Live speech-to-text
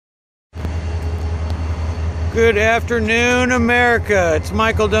Good afternoon, America. It's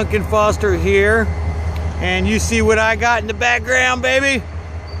Michael Duncan Foster here. And you see what I got in the background, baby?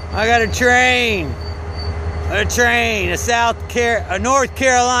 I got a train. A North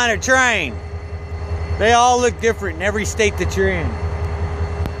Carolina train. They all look different in every state that you're in.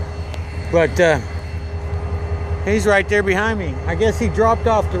 But he's right there behind me. I guess he dropped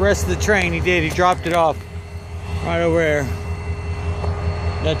off the rest of the train. He did. He dropped it off right over there.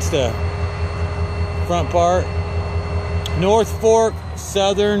 That's the front part. North Fork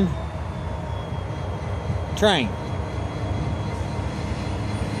Southern train.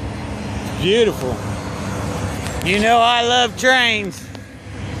 It's beautiful. You know I love trains.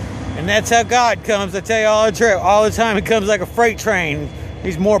 And that's how God comes. I tell you all the time, he comes like a freight train.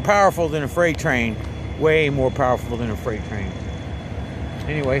 He's more powerful than a freight train. Way more powerful than a freight train.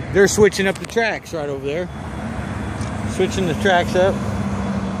 Anyway, they're switching up the tracks right over there. Switching the tracks up.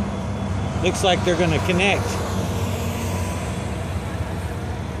 Looks like they're going to connect.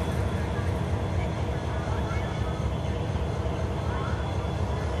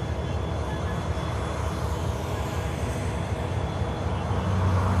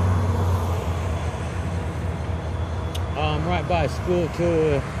 I'm right by a school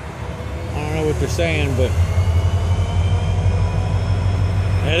too. I don't know what they're saying, but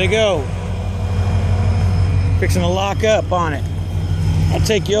there they go. Fixing to lock up on it. I'll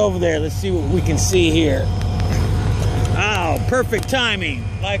take you over there. Let's see what we can see here. Oh, perfect timing,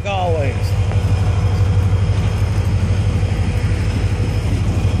 like always.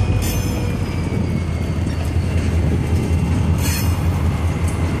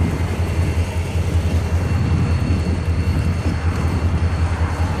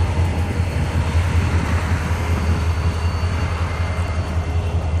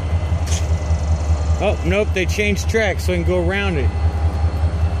 Oh, nope, they changed tracks so he can go around it.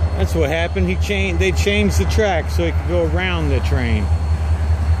 That's what happened. They changed the track so he could go around the train.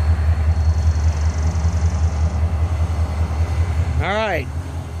 All right.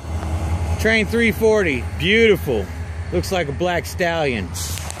 Train 340. Beautiful. Looks like a black stallion.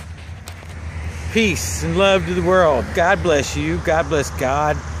 Peace and love to the world. God bless you. God bless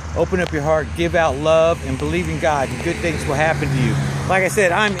God. Open up your heart, give out love, and believe in God, and good things will happen to you. Like I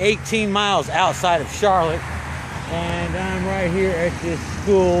said, I'm 18 miles outside of Charlotte, and I'm right here at this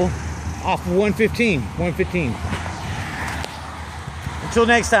school off of 115. Until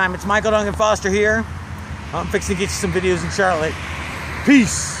next time, it's Michael Duncan Foster here. I'm fixing to get you some videos in Charlotte.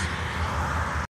 Peace.